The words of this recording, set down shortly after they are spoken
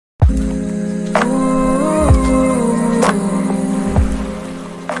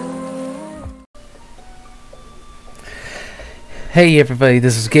Hey everybody,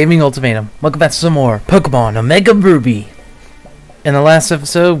 this is Gaming Ultimatum. Welcome back to some more Pokemon Omega Ruby. In the last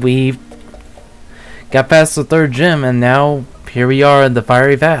episode, we got past the third gym, and now here we are in the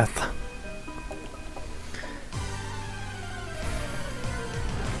Fiery Path.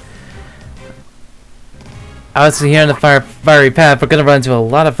 Obviously here in the Fiery Path, we're going to run into a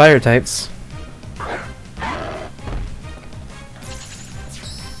lot of fire types.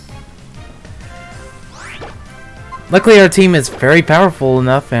 Luckily our team is very powerful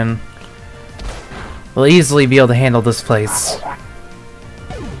enough and will easily be able to handle this place.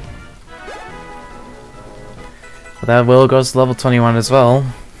 But that will goes to level 21 as well.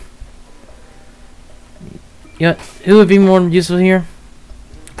 Yeah, who would be more useful here?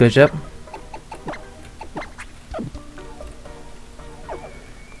 Good job.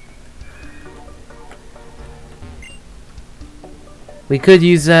 We could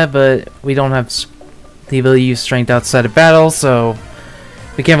use that, but we don't have the ability to use strength outside of battle, so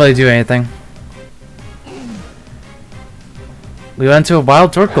we can't really do anything. We went to a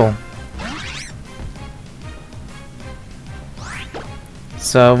wild Torkoal,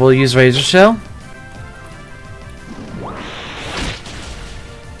 so we'll use Razor Shell.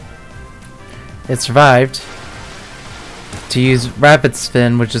 It survived. To use Rapid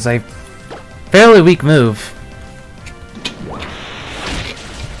Spin, which is a fairly weak move.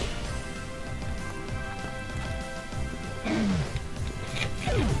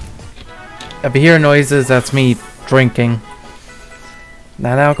 If you hear noises, that's me drinking.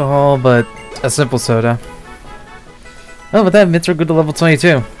 Not alcohol, but a simple soda. Oh, but that admits we're good to level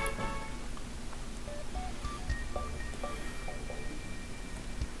 22.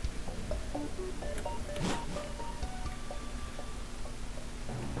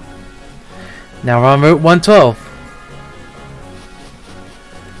 Now we're on Route 112.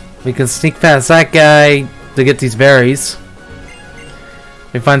 We can sneak past that guy to get these berries.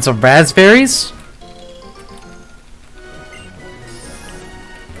 We find some raspberries.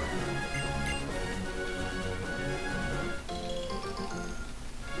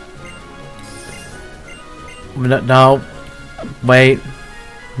 No, wait.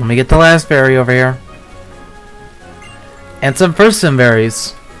 Let me get the last berry over here. And some persimmon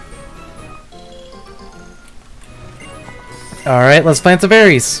berries. Alright, let's plant the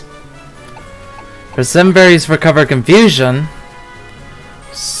berries. Persimmon berries recover confusion.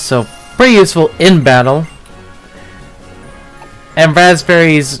 So, pretty useful in battle. And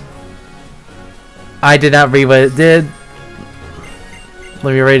raspberries, I did not read what it did.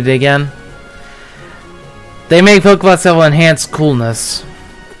 Let me read it again. They make Pokeblocks that will enhance coolness.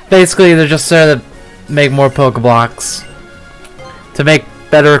 Basically, they're just there to make more Pokeblocks. To make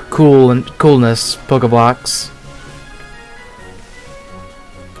better coolness Pokeblocks.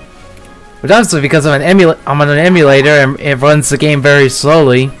 But honestly, because I'm on an emulator and it runs the game very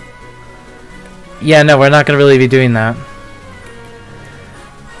slowly. Yeah, no, we're not going to really be doing that.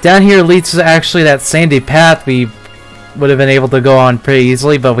 Down here leads to actually that sandy path we would have been able to go on pretty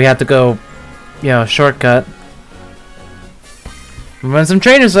easily, but we had to go, you know, shortcut. Run some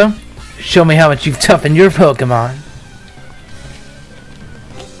trainers though. Show me how much you've toughened your Pokemon.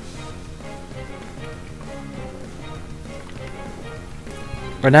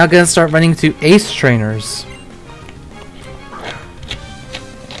 We're now going to start running to Ace Trainers.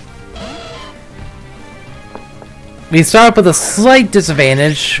 We start up with a slight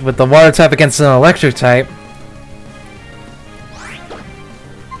disadvantage with the Water type against an Electric type.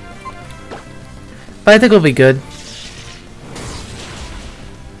 But I think we'll be good.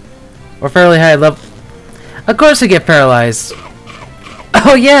 We're fairly high level. Of course I get paralyzed.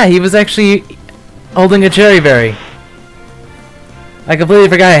 Oh yeah, he was actually holding a Cherry Berry. I completely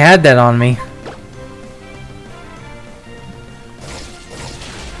forgot I had that on me.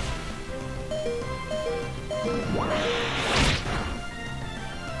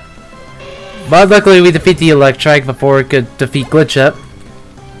 But luckily we defeat the Electrike before it could defeat Glitchup.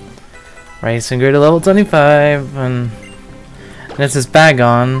 Racing Gear to level 25, and this is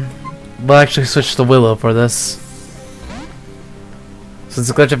Bagon. We'll actually switch to Willow for this,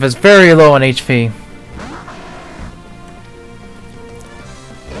 since Glitchup is very low on HP.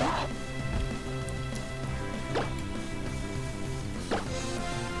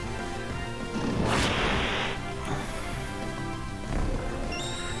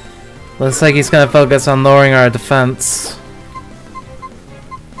 Looks like he's gonna focus on lowering our defense.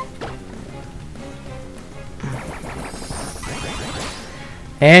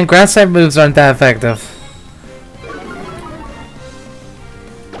 And grass type moves aren't that effective.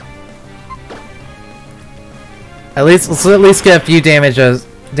 Let's at least get a few damage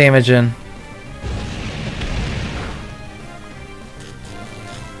in.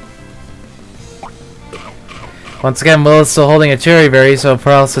 Once again, Will is still holding a cherry berry, so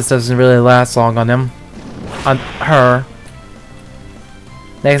paralysis doesn't really last long on him. On her.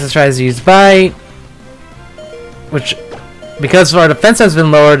 Nexus tries to use bite, which, because our defense has been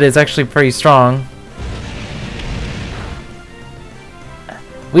lowered, is actually pretty strong.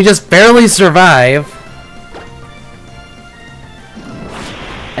 We just barely survive.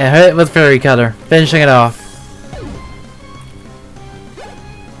 And hit it with Fairy Cutter, finishing it off.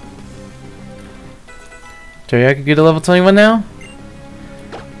 Teriyaki good to level 21 now?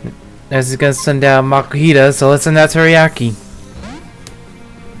 Next is gonna send out Makuhita, so let's send out Teriyaki.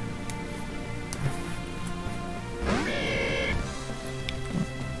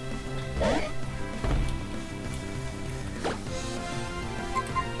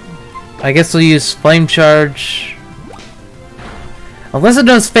 I guess we'll use Flame Charge. Unless it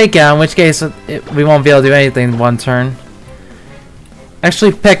does Fake Out, in which case we won't be able to do anything in one turn.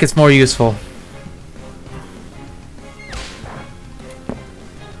 Actually, Peck is more useful.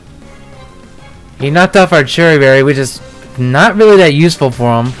 He knocked off our Cherry Berry, which is not really that useful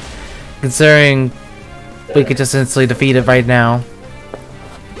for him, considering we could just instantly defeat it right now.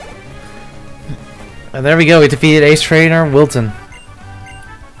 And there we go, we defeated Ace Trainer Wilton.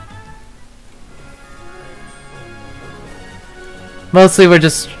 Mostly we're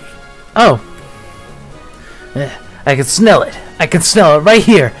just... Oh! I can smell it! I can smell it right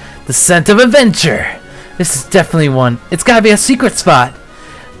here! The scent of adventure! This is definitely one. It's gotta be a secret spot!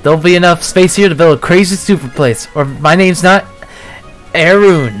 There'll be enough space here to build a crazy super place, or my name's not...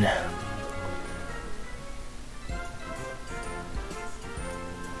 Arun.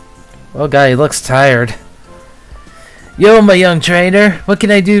 Well, guy, he looks tired. Yo, my young trainer, what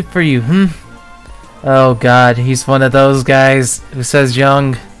can I do for you, Oh god, he's one of those guys who says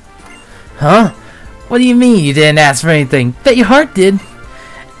young. Huh? What do you mean you didn't ask for anything? Bet your heart did.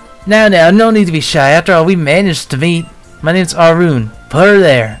 Now, no need to be shy. After all, we managed to meet. My name's Arun. Put her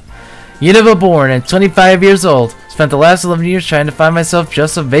there. Unova born and 25 years old. Spent the last 11 years trying to find myself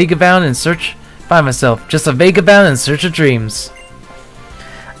just a vagabond in search... just a vagabond in search of dreams.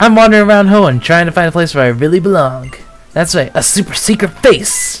 I'm wandering around Hoenn trying to find a place where I really belong. That's right, a super secret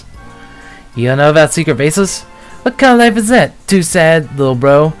base. You don't know about secret bases? What kind of life is that? Too sad, little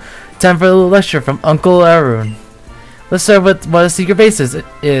bro. Time for a little lecture from Uncle Arun. Let's start with what a secret base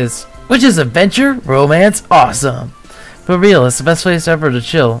is. Which is adventure, romance, awesome. For real, it's the best place ever to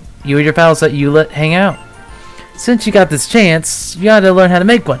chill. You and your pals that you let hang out. Since you got this chance, you gotta learn how to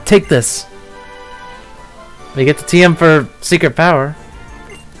make one. Take this. We get the TM for secret power.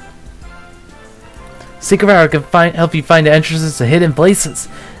 Secret power can help you find the entrances to hidden places.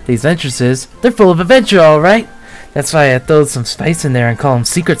 These entrances, they're full of adventure, alright? That's why I throw some spice in there and call them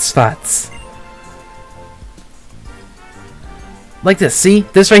secret spots. Like this, see?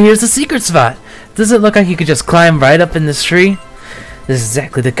 This right here is a secret spot. Does it look like you could just climb right up in this tree? This is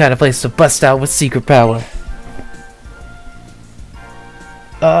exactly the kind of place to bust out with secret power.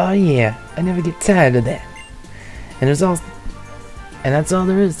 Oh yeah, I never get tired of that. And that's all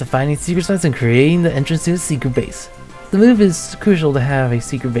there is to finding secret spots and creating the entrance to a secret base. The move is crucial to have a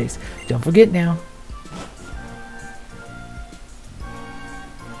secret base. Don't forget now.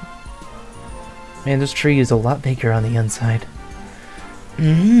 Man, this tree is a lot bigger on the inside.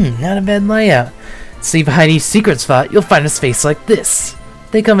 Not a bad layout. See, behind each secret spot, you'll find a space like this.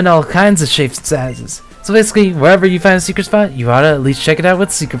 They come in all kinds of shapes and sizes. So basically, wherever you find a secret spot, you ought to at least check it out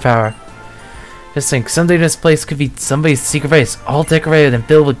with secret power. Just think, someday this place could be somebody's secret base, all decorated and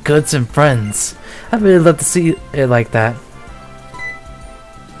filled with goods and friends. I'd really love to see it like that.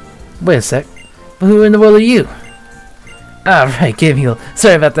 Wait a sec. But who in the world are you? Alright, Gimmeal.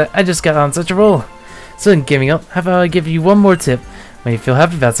 Sorry about that. I just got on such a roll. So, Gimmeal, how about I give you one more tip? When you feel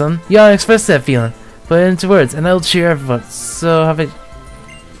happy about something, you ought to express that feeling. Put it into words, and that'll cheer everyone. So, how about...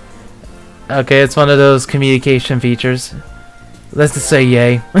 Okay, it's one of those communication features. Let's just say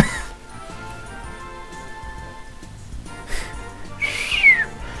yay.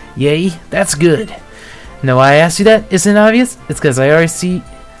 Yay, that's good. Know why I asked you that? Isn't it obvious? It's because I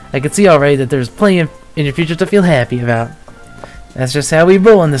can see already that there's plenty in your future to feel happy about. That's just how we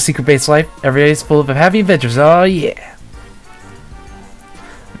roll in the secret base life. Every day is full of happy adventures. Oh yeah.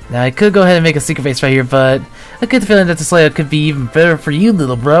 Now I could go ahead and make a secret base right here, but I get the feeling that this layout could be even better for you,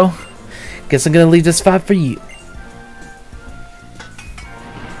 little bro. Guess I'm gonna leave this spot for you.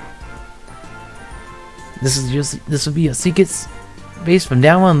 This will be a secret base from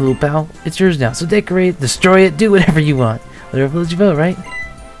now on, little pal. It's yours now, so decorate, destroy it, do whatever you want. Whatever lets you vote, right?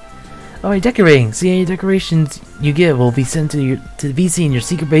 Alright, decorating. See, any decorations you get will be sent to the VC in your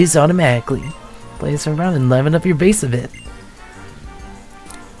secret base automatically. Place them around and liven up your base a bit.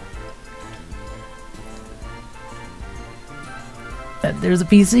 that, there's a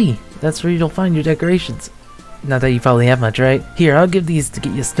PC. That's where you'll find your decorations. Not that you probably have much, right? Here, I'll give these to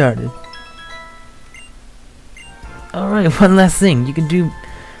get you started. Alright, one last thing. You can do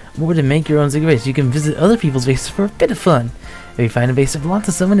more than make your own secret base. You can visit other people's bases for a bit of fun. If you find a base that belongs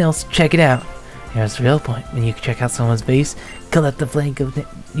to someone else, check it out. Here's the real point. When you check out someone's base, collect the flag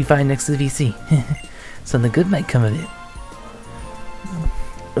you find next to the PC. Something good might come of it.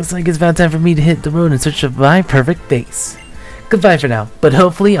 Looks like it's about time for me to hit the road in search of my perfect base. Goodbye for now, but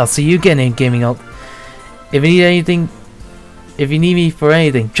hopefully I'll see you again in Gaming Alt. If you need me for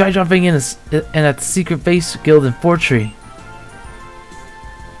anything, try dropping in at the secret base guild in Fortree.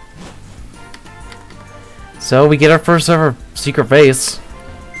 So we get our first ever secret base.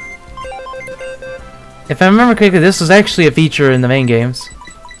 If I remember correctly, this was actually a feature in the main games.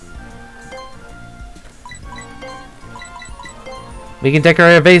 We can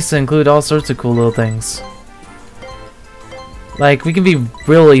decorate our base to include all sorts of cool little things. Like, we can be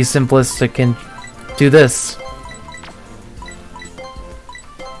really simplistic and do this.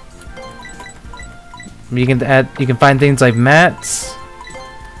 You can find things like mats,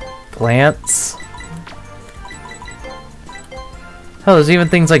 plants. Hell, there's even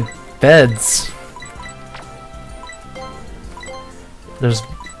things like beds.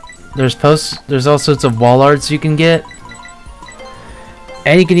 There's all sorts of wall arts you can get.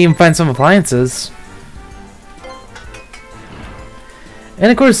 And you can even find some appliances.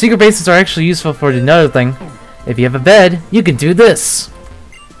 And of course, secret bases are actually useful for another thing. If you have a bed, you can do this.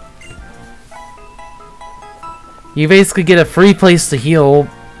 You basically get a free place to heal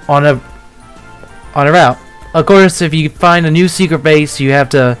on a route. Of course, if you find a new secret base, you have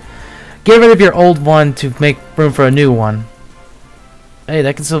to get rid of your old one to make room for a new one. Hey,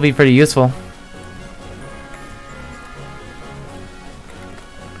 that can still be pretty useful.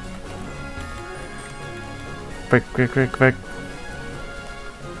 Brick.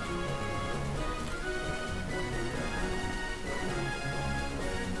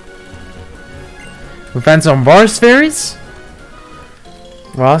 We found some raspberries.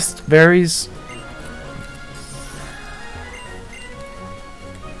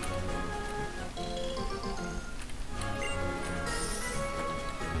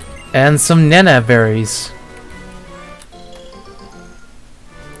 And some nana berries.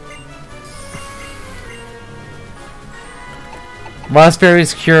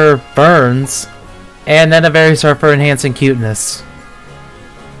 Raspberries cure burns, and nana berries are for enhancing cuteness.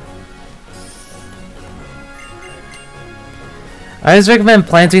 I always recommend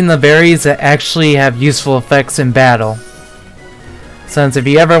planting the berries that actually have useful effects in battle. Since if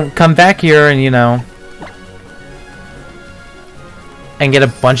you ever come back here and, you know, and get a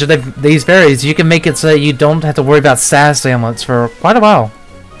bunch of these berries, you can make it so that you don't have to worry about status amulets for quite a while.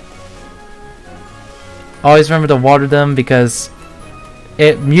 Always remember to water them because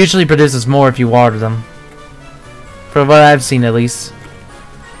it usually produces more if you water them. For what I've seen, at least.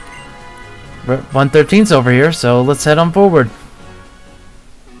 113's over here, so let's head on forward.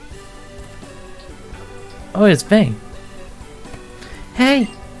 Oh, it's Bang. Hey!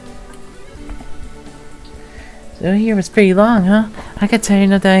 So here was pretty long, huh? I got tired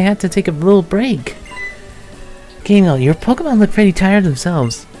enough that I had to take a little break. Gamel, your Pokemon look pretty tired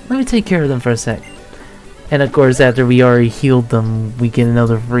themselves. Let me take care of them for a sec. And of course, after we already healed them, we get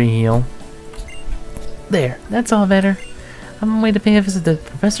another free heal. There, that's all better. I'm on my way to pay a visit to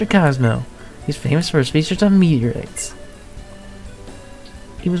Professor Cozmos. He's famous for his research on meteorites.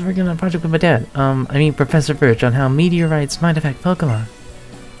 He was working on a project with my dad, Professor Birch, on how meteorites might affect Pokemon.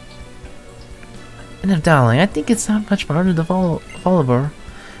 Enough darling, I think it's not much harder to follow.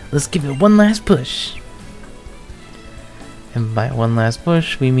 Let's give it one last push. And by one last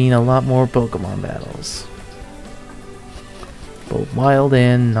push, we mean a lot more Pokemon battles. Both wild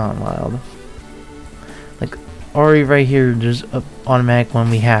and non-wild. Like, already right here, there's an automatic one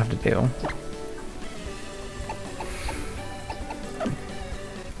we have to do.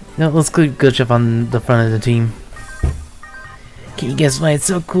 Now let's go glitch up on the front of the team. Can you guess why it's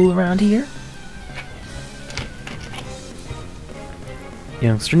so cool around here?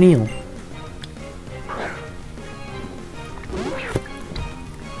 Youngster Neil.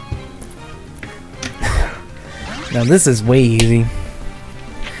 Now this is way easy.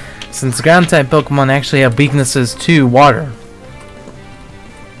 Since ground type Pokemon actually have weaknesses to water.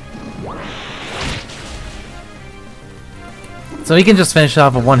 So he can just finish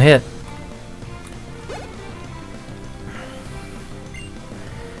off with one hit.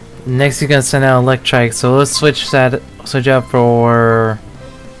 Next he's gonna send out Electrike, so let's switch out for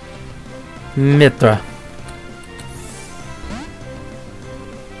Mitra.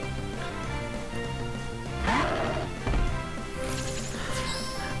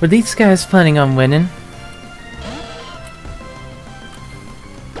 Were these guys planning on winning?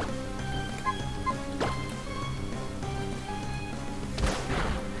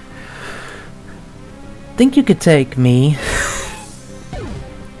 Think you could take me?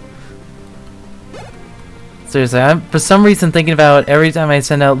 Seriously, I'm for some reason thinking about every time I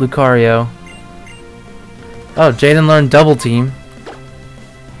send out Lucario. Oh, Jaden learned Double Team.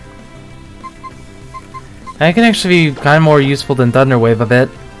 That can actually be kind of more useful than Thunder Wave a bit.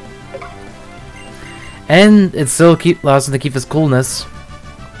 And it still allows him to keep his coolness.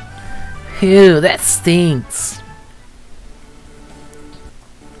 Ew, that stinks.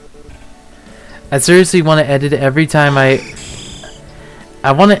 I seriously want to edit it every time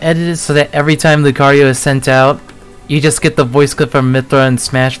I want to edit it so that every time Lucario is sent out, you just get the voice clip from Mythra and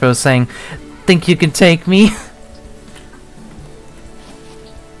Smash Bros. Saying, "Think you can take me?"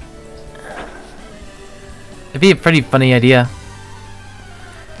 It'd be a pretty funny idea.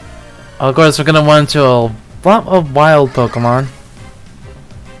 Of course, we're gonna run into a lot of wild Pokemon.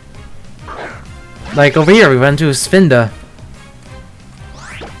 Like over here, we went to Spinda.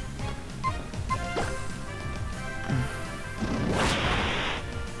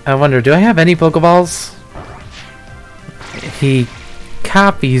 I wonder, do I have any Pokeballs? He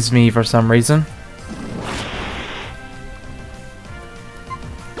copies me for some reason.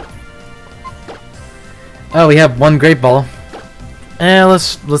 Oh, we have one Great Ball.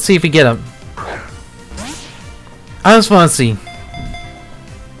 Let's see if we get him. I just want to see.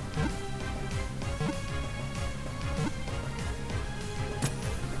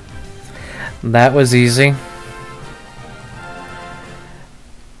 That was easy.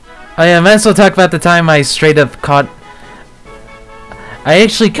 Oh yeah, I might as well talk about the time I straight up caught... I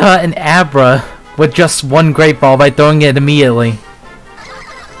actually caught an Abra with just one Great Ball by throwing it immediately.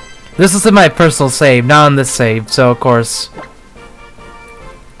 This is in my personal save, not on this save, so of course.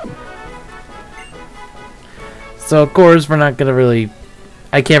 So of course we're not gonna really...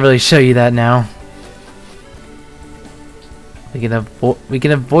 I can't really show you that now. We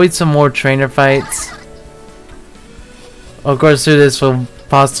can avoid some more trainer fights. Of course through this we'll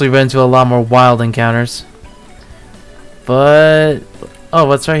possibly run into a lot more wild encounters. But... oh,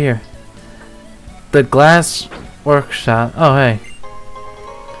 what's right here? The glass workshop. Oh, hey.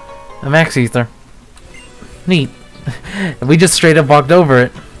 A Max Ether. Neat. We just straight up walked over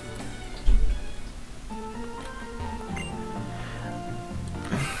it.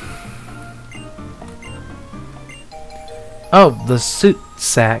 Oh, the suit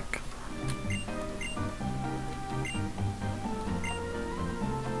sack.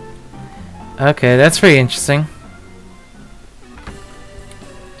 Okay, that's pretty interesting.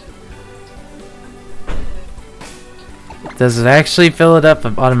 Does it actually fill it up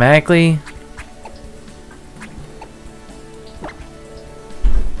automatically?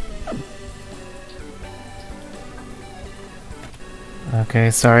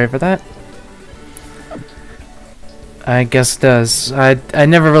 Okay, sorry for that. I guess it does. I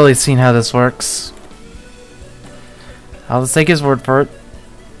never really seen how this works. I'll just take his word for it.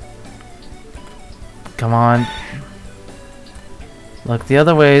 Come on. Look the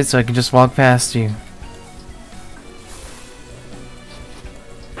other way so I can just walk past you.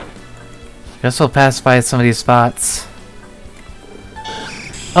 Guess we'll pass by some of these spots.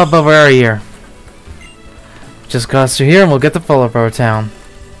 Oh, but we're already here. Just cross through here and we'll get to Fullarbro Town.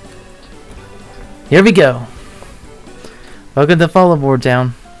 Here we go. Welcome to Fullarbro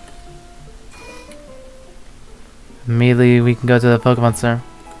Town. Immediately we can go to the Pokemon Center.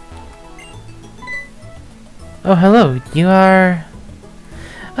 Oh, hello. You are...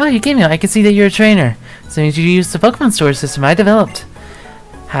 oh, you came here. I can see that you're a trainer. So you use the Pokemon Store system I developed.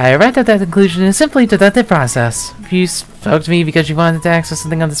 I arrived at that conclusion in a simply deductive process. You spoke to me because you wanted to access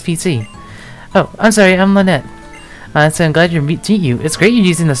something on this PC. Oh, I'm sorry, I'm Lynette. So I'm glad to meet you. It's great you're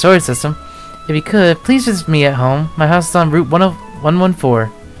using the storage system. If you could, please visit me at home. My house is on Route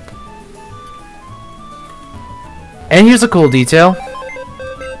 114. And here's a cool detail.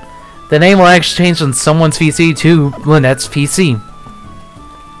 The name will actually change from someone's PC to Lynette's PC.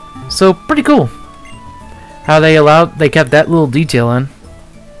 So, pretty cool. How they kept that little detail in.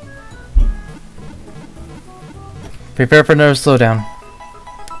 Prepare for another slowdown.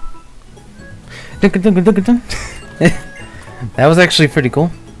 That was actually pretty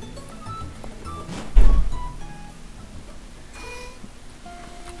cool.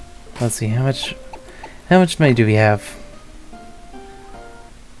 Let's see, how much money do we have?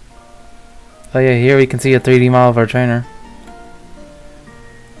 Oh yeah, here we can see a 3D model of our trainer.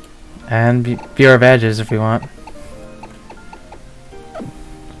 And view our badges if we want.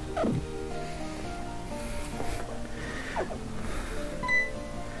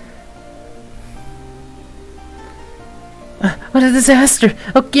 What a disaster!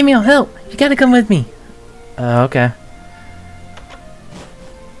 Oh, give me help! You gotta come with me! Okay.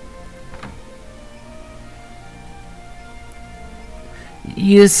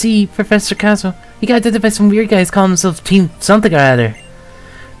 You see, Professor Cozmos, you got identified by some weird guys calling themselves Team something or other.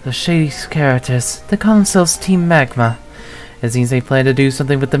 Those shady characters, they call themselves Team Magma. It seems they plan to do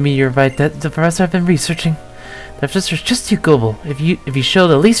something with the meteorite that the professor have been researching. The professor's just too gullible. If you show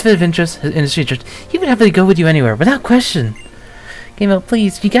the least bit of interest in his interest, he would happily go with you anywhere, without question. Game out,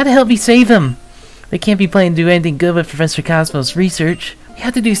 please, you gotta help me save him. They can't be planning to do anything good with Professor Cozmos' research. We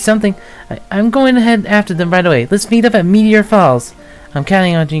have to do something. I'm going to head after them right away. Let's meet up at Meteor Falls. I'm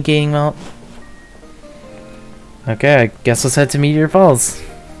counting on you getting well. Okay, I guess let's head to Meteor Falls.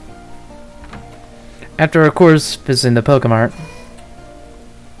 After, of course, visiting the Pokemart.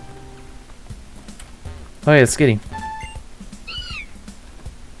 Oh yeah, Skitty.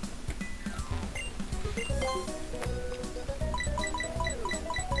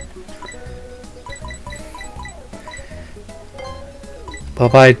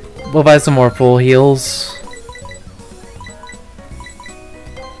 We'll buy some more full heals.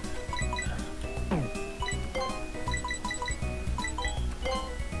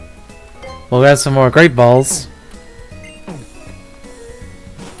 We'll grab some more great balls.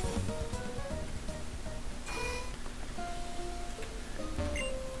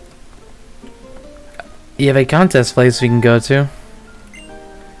 You have a contest place we can go to.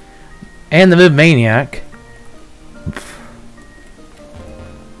 And the Mid Maniac.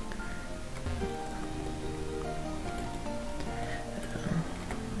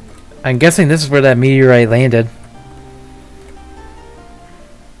 I'm guessing this is where that meteorite landed.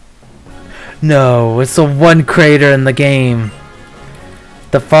 No, it's the one crater in the game.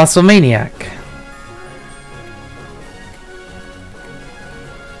 The Fossil Maniac.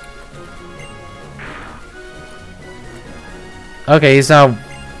 Okay, he's now...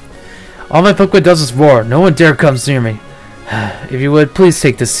 All my Pokemon does is roar. No one dare comes near me. If you would, please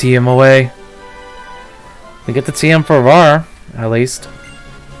take the CM away. We get the TM for roar, at least.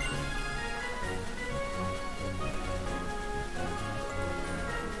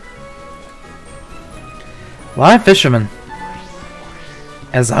 A lot of fishermen.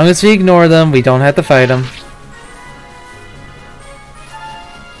 As long as we ignore them, we don't have to fight them.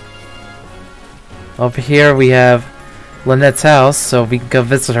 Over here we have Lynette's house, so we can go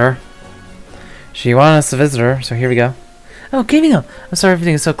visit her. She wanted us to visit her, so here we go. Oh, Kimino! I'm sorry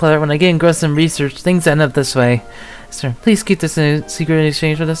everything is so clever. When I get engrossed in research, things end up this way. Sir, please keep this in secret in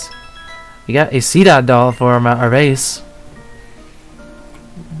exchange for this. We got a C-Dot doll for our base.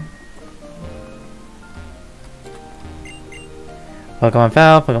 Pokemon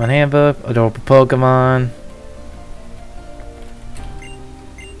File, Pokemon Handbook, Adorable Pokemon.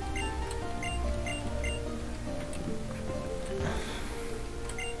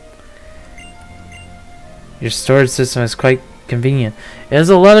 Your storage system is quite convenient. It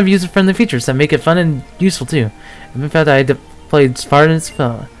has a lot of user-friendly features that make it fun and useful too. In fact, I played part in its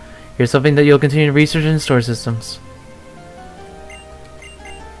spell. Here's something that you'll continue to research in storage systems.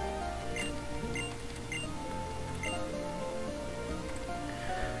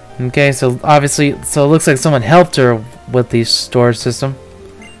 Okay, so obviously, it looks like someone helped her with the storage system.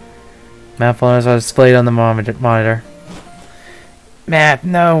 Map folders are displayed on the monitor. Map,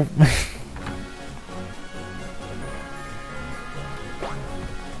 no.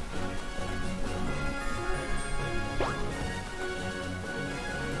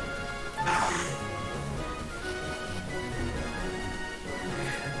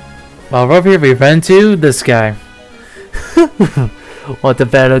 While we're over here, we run into this guy. Want to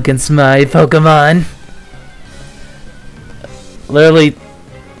battle against my Pokemon? Literally,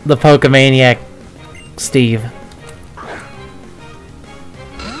 the Pokemaniac Steve.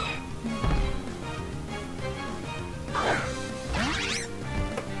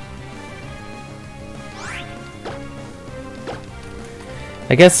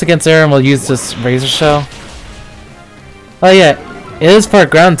 I guess against Aaron we'll use this Razor Shell. Oh yeah, it is part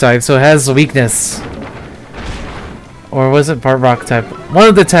ground type, so it has a weakness. Or was it part rock type? One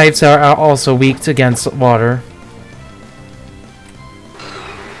of the types are also weak against water.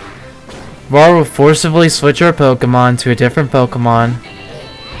 Roar will forcibly switch our Pokemon to a different Pokemon.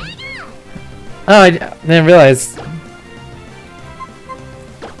 Oh, I didn't realize.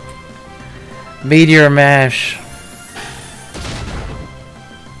 Meteor Mash.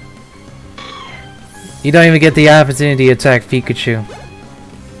 You don't even get the opportunity to attack Pikachu.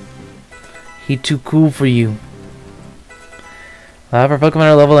 He's too cool for you. A lot of our Pokemon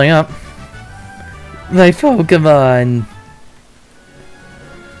are leveling up. My Pokemon!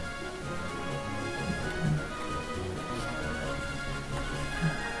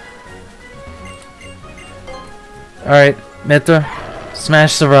 Alright, Mithra,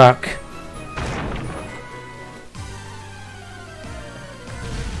 smash the rock.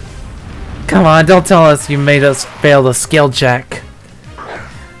 Come on, don't tell us you made us fail the skill check.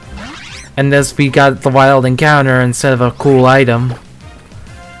 And this we got the wild encounter instead of a cool item.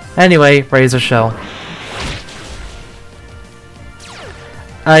 Anyway, Razor Shell.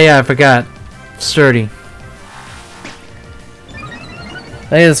 Oh yeah, I forgot. Sturdy.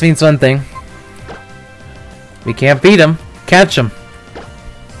 Hey, this means one thing. We can't beat him. Catch him.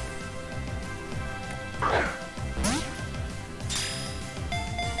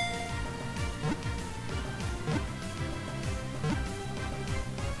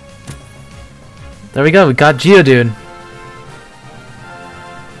 There we go, we got Geodude.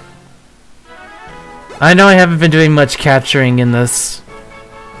 I know I haven't been doing much capturing in this.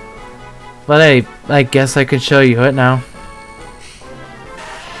 But hey, I guess I could show you it now.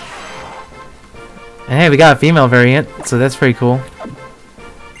 And hey, we got a female variant, so that's pretty cool.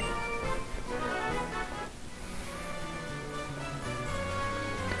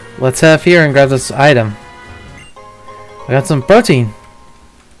 Let's have here and grab this item. I got some protein.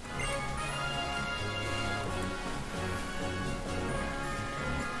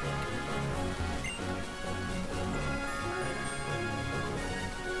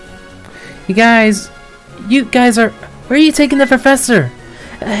 You guys are... Where are you taking the professor?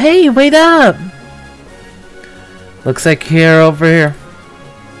 Hey, wait up! Looks like you're over here.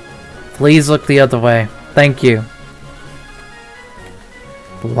 Please look the other way. Thank you.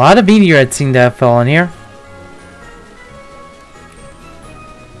 A lot of meteorites seem to have fallen here.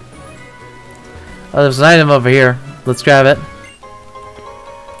 Oh, there's an item over here. Let's grab it.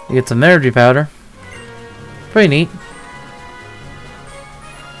 You get some energy powder. Pretty neat.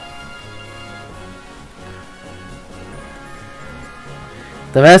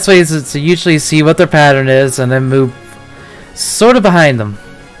 The best way is to usually see what their pattern is and then move sort of behind them.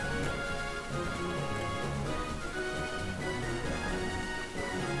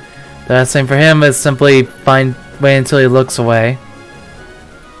 The best thing for him is simply wait until he looks away.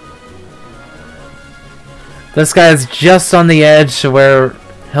 This guy's just on the edge to where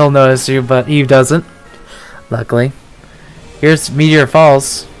he'll notice you, but Eve doesn't. Luckily. Here's Meteor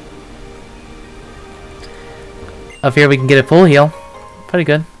Falls. Up here we can get a full heal. Pretty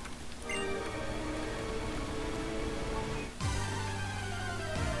good.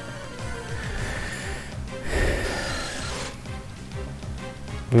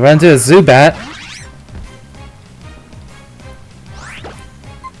 We run into a Zubat.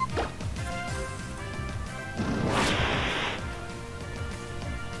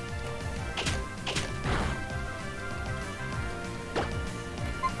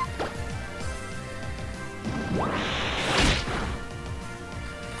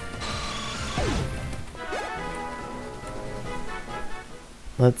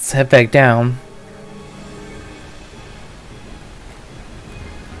 Let's head back down.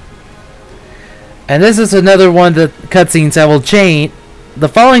 And this is another one of the cutscenes that will change. The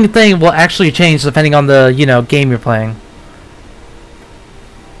following thing will actually change depending on the, game you're playing.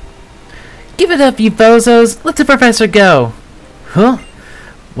 Give it up, you bozos! Let the professor go! Huh?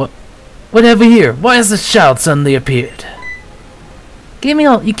 What have we here? Why has this child suddenly appeared?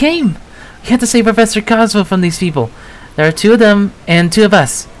 Gamil, you came! You have to save Professor Cozmos from these people. There are two of them and two of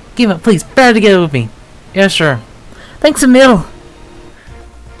us. Gamil, please, bear together with me. Yeah, sure. Thanks, Emil!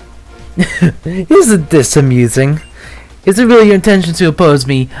 Isn't this amusing? Is it really your intention to oppose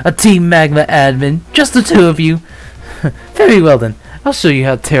me, a Team Magma admin? Just the two of you? Very well then. I'll show you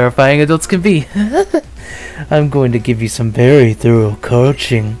how terrifying adults can be. I'm going to give you some very thorough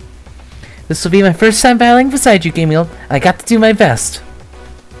coaching. This will be my first time battling beside you, Gamil. I got to do my best.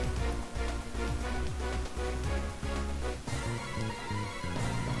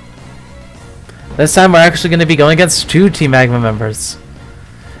 This time we're actually going to be going against two Team Magma members.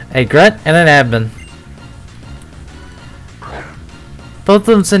 A Gret and an admin. Both of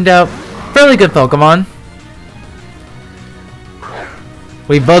them send out fairly good Pokemon.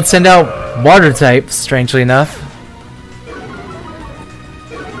 We both send out water types, strangely enough.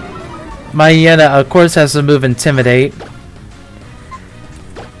 My Yenna, of course, has the move Intimidate.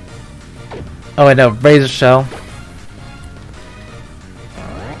 Oh, I know, Razor Shell.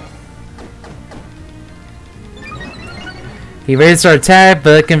 He raised our attack,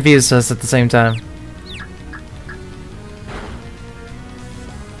 but it confused us at the same time.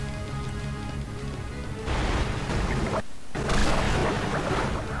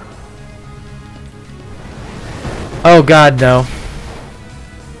 Oh god, no.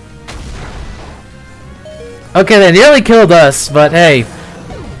 Okay, they nearly killed us, but hey.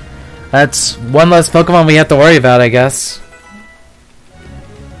 That's one less Pokemon we have to worry about, I guess.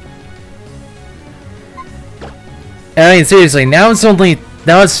 I mean, seriously, now it's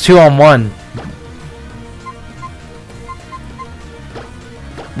 2-on-1.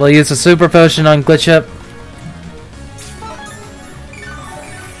 We'll use a Super Potion on Glitchup.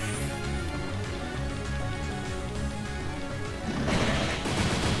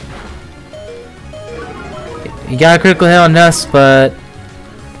 You got a critical hit on us, but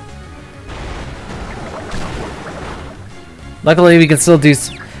luckily we can still do.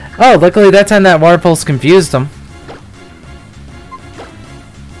 Oh, luckily that time that Water Pulse confused him.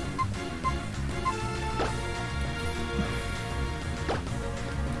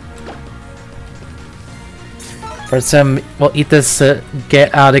 For some, we'll eat this to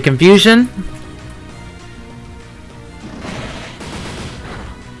get out of confusion.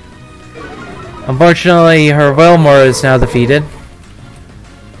 Unfortunately, her Wilmore is now defeated.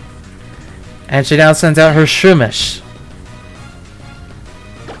 And she now sends out her Shroomish.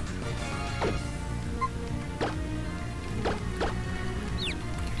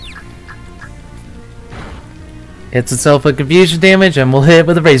 Hits itself with confusion damage and we'll hit it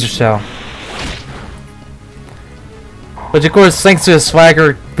with a Razor Shell. Which of course, thanks to a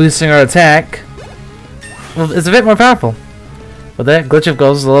Swagger boosting our attack, well, it's a bit more powerful. With that, Glitchup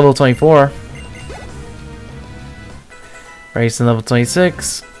goes to level 24. Raisin level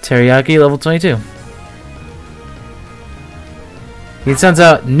 26, Teriyaki level 22. He sends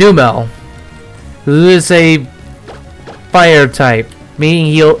out Numel, who is a fire type,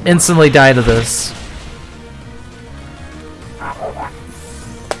 meaning he'll instantly die to this.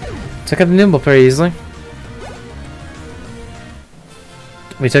 Took out the Numel very easily.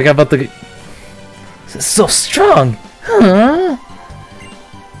 We took out both the... This is so strong! Huh?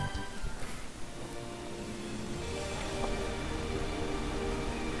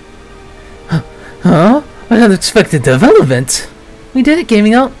 Huh? What unexpected development! We did it,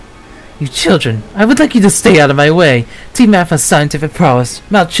 Gaming Out! You children, I would like you to stay out of my way. Team Alpha's scientific prowess,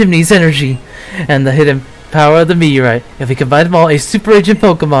 Mount Chimney's energy, and the hidden power of the Meteorite. If we combine them all, a super agent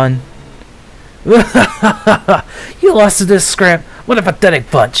Pokemon. You lost to this scrap. What a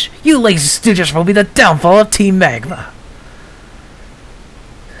pathetic bunch. You lazy stooges will be the downfall of Team Magma.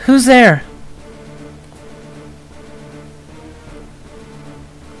 Who's there?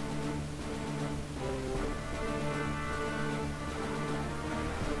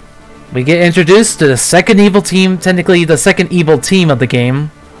 We get introduced to the second evil team, technically the second evil team of the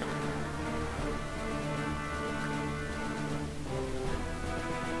game.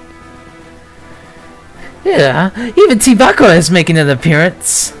 Yeah, even Team Aqua is making an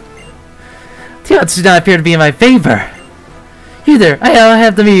appearance. The odds do not appear to be in my favor. You there, I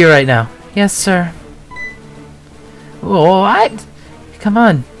have the Meteorite now. Yes, sir. What? Come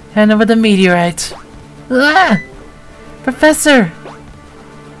on, hand over the Meteorite. Ah! Professor!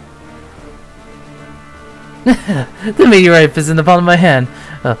 The Meteorite is in the palm of my hand.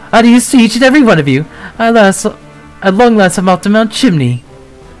 How do you see each and every one of you? At long last I'm off to Mount Chimney.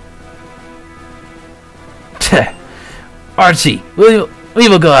 Archie, we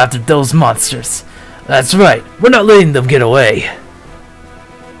will go after those monsters. That's right, we're not letting them get away.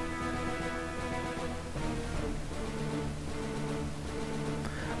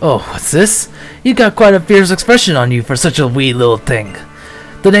 Oh, what's this? You got quite a fierce expression on you for such a wee little thing.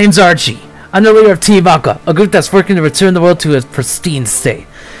 The name's Archie. I'm the leader of Team Aqua, a group that's working to return the world to its pristine state.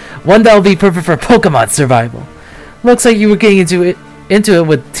 One that will be perfect for Pokemon survival. Looks like you were getting into it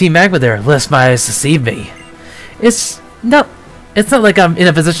with Team Magma there, lest my eyes deceive me. It's not like I'm in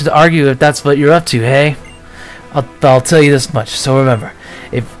a position to argue if that's what you're up to, hey? I'll tell you this much, so remember,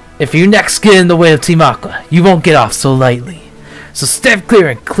 if you next get in the way of Team Aqua, you won't get off so lightly. So step clear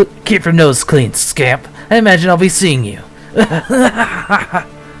and keep your nose clean, scamp. I imagine I'll be seeing you.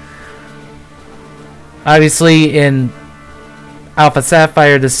 Obviously, in Alpha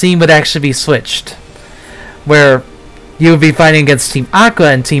Sapphire, the scene would actually be switched, where you would be fighting against Team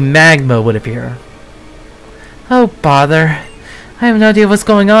Aqua and Team Magma would appear. Oh, bother. I have no idea what's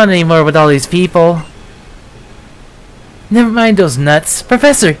going on anymore with all these people. Never mind those nuts.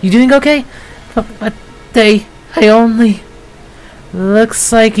 Professor, you doing okay? But I only...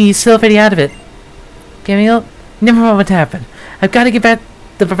 Looks like he's still pretty out of it. Gaming up? Never mind what happened. I've got to get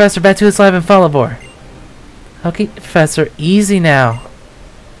the professor back to his lab in Falabor. Okay, Professor, easy now.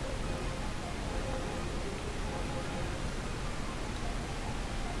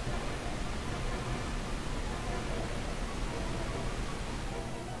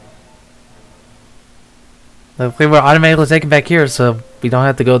 Luckily, we're automatically taken back here, so we don't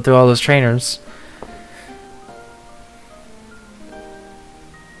have to go through all those trainers.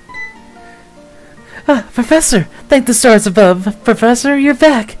 Ah, Professor! Thank the stars above! Professor, you're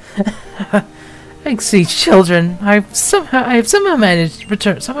back! Thanks, sweet children. I have somehow managed to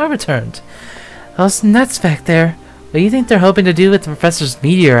returned. Those nuts back there. What do you think they're hoping to do with the Professor's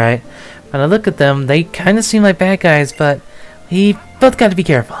meteorite? When I look at them, they kind of seem like bad guys, but we both got to be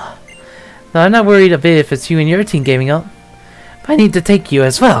careful. Though I'm not worried a bit if it's you and your team gaming up. But I need to thank you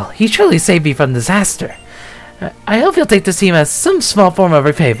as well. You truly saved me from disaster. I hope you'll take this team as some small form of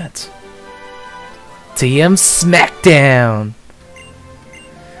repayment. TM Smackdown!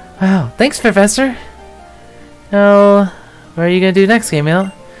 Wow, thanks, Professor. Now, what are you gonna do next,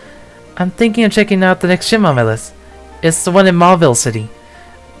 Gamil? I'm thinking of checking out the next gym on my list. It's the one in Mauville City.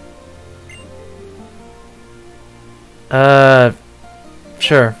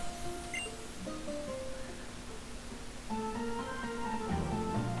 Sure.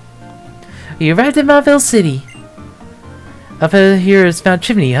 You arrived in Mauville City. Up here is Mount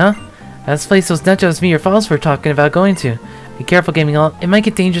Chimney, huh? That's the place those Netjos Meteor Falls were talking about going to. Be careful, Gaming. It might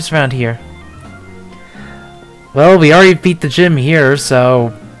get dangerous around here. Well, we already beat the gym here,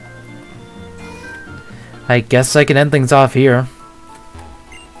 so I guess I can end things off here.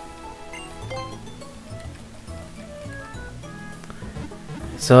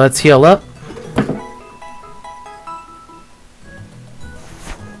 So let's heal up.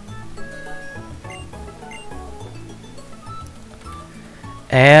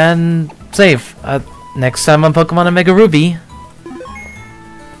 And save. Next time on Pokemon Omega Ruby,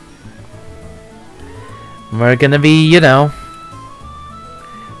 we're gonna be, you know,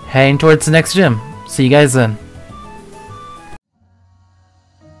 heading towards the next gym. See you guys then.